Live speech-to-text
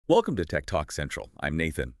Welcome to Tech Talk Central. I'm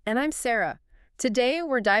Nathan. And I'm Sarah. Today,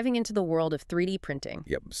 we're diving into the world of 3D printing.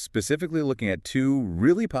 Yep, specifically looking at two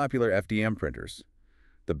really popular FDM printers,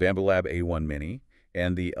 the Bambu Lab A1 Mini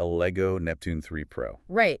and the ELEGOO Neptune 3 Pro.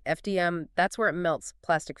 Right, FDM, that's where it melts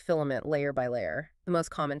plastic filament layer by layer, the most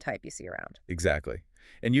common type you see around. Exactly.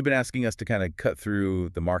 And you've been asking us to kind of cut through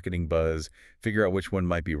the marketing buzz, figure out which one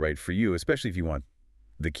might be right for you, especially if you want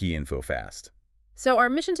the key info fast. So our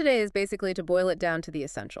mission today is basically to boil it down to the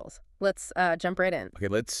essentials. Let's jump right in. Okay,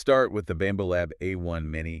 let's start with the Bambu Lab A1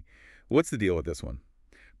 Mini. What's the deal with this one?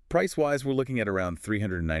 Price-wise, we're looking at around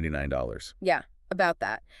 $399. Yeah, about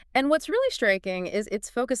that. And what's really striking is its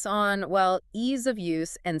focus on, well, ease of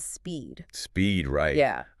use and speed. Speed, right.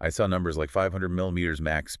 Yeah. I saw numbers like 500 millimeters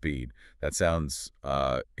max speed. That sounds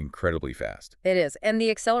incredibly fast. It is. And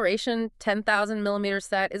the acceleration, 10,000 millimeter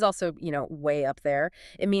set, is also, way up there.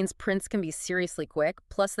 It means prints can be seriously quick.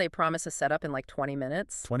 Plus, they promise a setup in like 20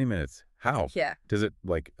 minutes. 20 minutes. How? Yeah. Does it,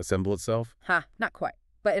 assemble itself? Not quite.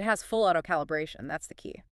 But it has full auto calibration. That's the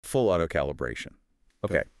key. Full auto calibration.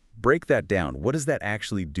 Okay. Break that down. What does that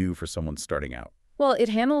actually do for someone starting out? Well, it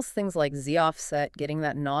handles things like Z-offset, getting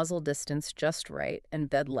that nozzle distance just right, and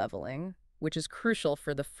bed leveling, which is crucial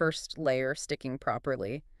for the first layer sticking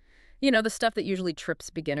properly. The stuff that usually trips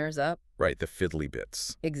beginners up. Right, the fiddly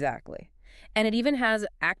bits. Exactly. And it even has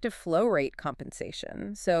active flow rate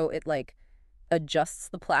compensation, so it, adjusts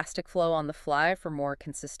the plastic flow on the fly for more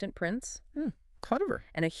consistent prints. Clever.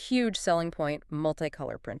 And a huge selling point,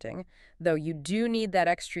 multicolor printing, though you do need that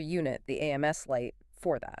extra unit, the AMS light,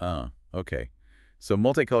 for that. Okay. So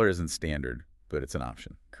multicolor isn't standard, but it's an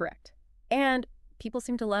option. Correct. And people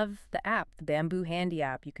seem to love the app, the Bambu Handy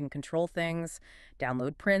app. You can control things,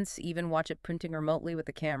 download prints, even watch it printing remotely with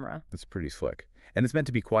the camera. That's pretty slick. And it's meant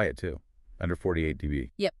to be quiet, too. Under 48 dB.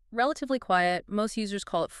 Yep, relatively quiet. Most users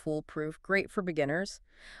call it foolproof. Great for beginners.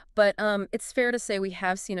 But it's fair to say we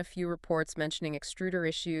have seen a few reports mentioning extruder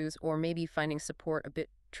issues or maybe finding support a bit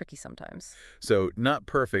tricky sometimes. So not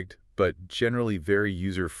perfect, but generally very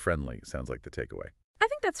user-friendly, sounds like the takeaway. I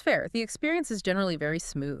think that's fair. The experience is generally very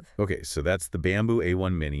smooth. Okay, so that's the Bambu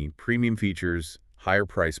A1 Mini, premium features, higher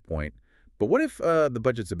price point. But what if the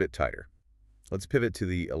budget's a bit tighter? Let's pivot to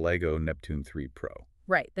the ELEGOO Neptune 3 Pro.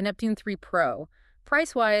 Right, the Neptune 3 Pro.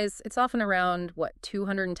 Price-wise, it's often around,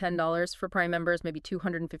 $210 for Prime members, maybe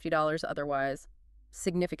 $250 otherwise.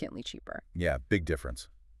 Significantly cheaper. Yeah, big difference.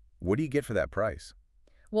 What do you get for that price?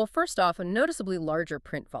 Well, first off, a noticeably larger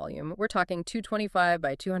print volume. We're talking 225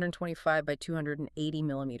 by 225 by 280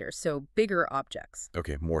 millimeters, so bigger objects.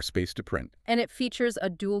 Okay, more space to print. And it features a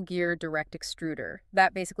dual-gear direct extruder.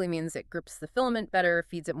 That basically means it grips the filament better,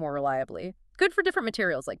 feeds it more reliably. Good for different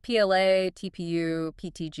materials like PLA, TPU,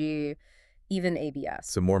 PTG, even ABS.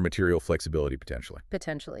 Some more material flexibility, potentially.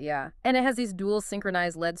 Potentially, yeah. And it has these dual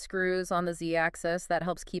synchronized lead screws on the Z-axis that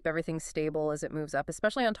helps keep everything stable as it moves up,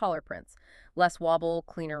 especially on taller prints. Less wobble,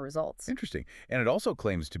 cleaner results. Interesting. And it also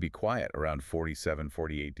claims to be quiet around 47,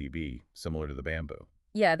 48 dB, similar to the Bambu.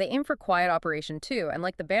 Yeah, they aim for quiet operation too. And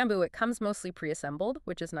like the Bambu, it comes mostly pre-assembled,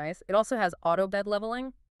 which is nice. It also has auto bed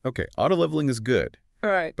leveling. Okay, auto leveling is good.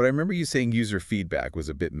 Right. But I remember you saying user feedback was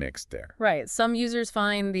a bit mixed there. Right. Some users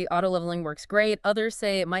find the auto leveling works great. Others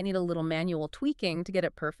say it might need a little manual tweaking to get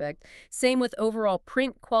it perfect. Same with overall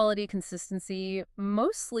print quality consistency.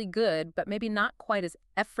 Mostly good, but maybe not quite as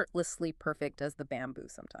effortlessly perfect as the Bambu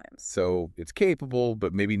sometimes. So it's capable,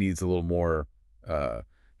 but maybe needs a little more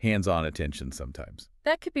hands-on attention sometimes.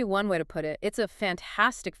 That could be one way to put it. It's a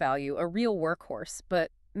fantastic value, a real workhorse, but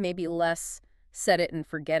maybe less set it and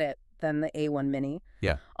forget it than the A1 Mini.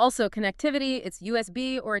 Yeah. Also, connectivity, it's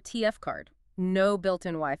USB or a TF card. No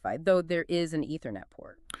built-in Wi-Fi, though there is an Ethernet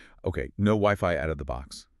port. Okay, no Wi-Fi out of the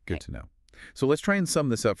box. Good to know. So let's try and sum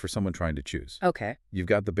this up for someone trying to choose. Okay. You've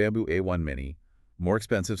got the Bambu A1 Mini, more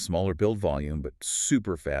expensive, smaller build volume, but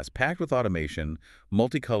super fast, packed with automation,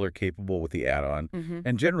 multicolor capable with the add-on,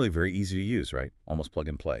 and generally very easy to use, right? Almost plug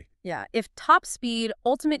and play. Yeah, if top speed,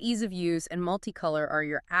 ultimate ease of use, and multicolor are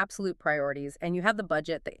your absolute priorities, and you have the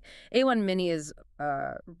budget, the A1 Mini is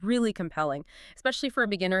really compelling, especially for a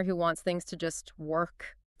beginner who wants things to just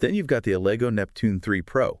work. Then you've got the ELEGOO Neptune 3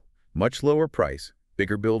 Pro, much lower price,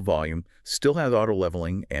 bigger build volume, still has auto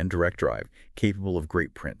leveling and direct drive, capable of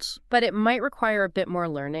great prints. But it might require a bit more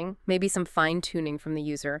learning, maybe some fine-tuning from the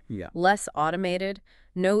user. Yeah. Less automated,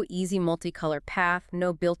 no easy multicolor path,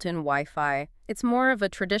 no built-in Wi-Fi. It's more of a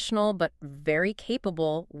traditional but very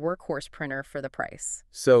capable workhorse printer for the price.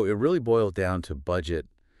 So it really boils down to budget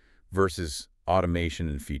versus automation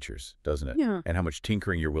and features, doesn't it? Yeah. And how much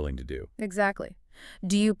tinkering you're willing to do. Exactly.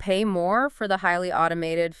 Do you pay more for the highly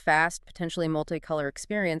automated, fast, potentially multicolor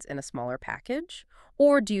experience in a smaller package?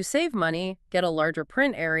 Or do you save money, get a larger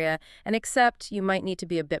print area, and accept you might need to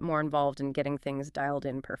be a bit more involved in getting things dialed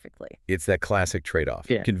in perfectly? It's that classic trade-off.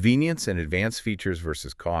 Yeah. Convenience and advanced features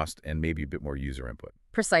versus cost and maybe a bit more user input.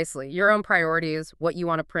 Precisely. Your own priorities, what you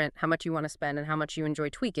want to print, how much you want to spend, and how much you enjoy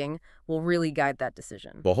tweaking will really guide that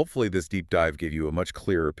decision. Well, hopefully this deep dive gave you a much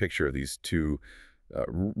clearer picture of these two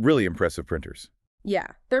really impressive printers. Yeah,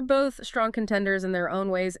 they're both strong contenders in their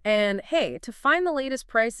own ways. And hey, to find the latest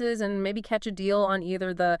prices and maybe catch a deal on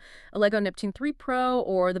either the ELEGOO Neptune 3 Pro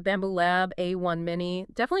or the Bambu Lab A1 Mini,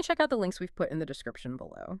 definitely check out the links we've put in the description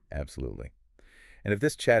below. Absolutely. And if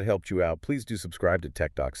this chat helped you out, please do subscribe to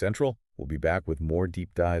Tech Doc Central. We'll be back with more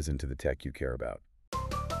deep dives into the tech you care about.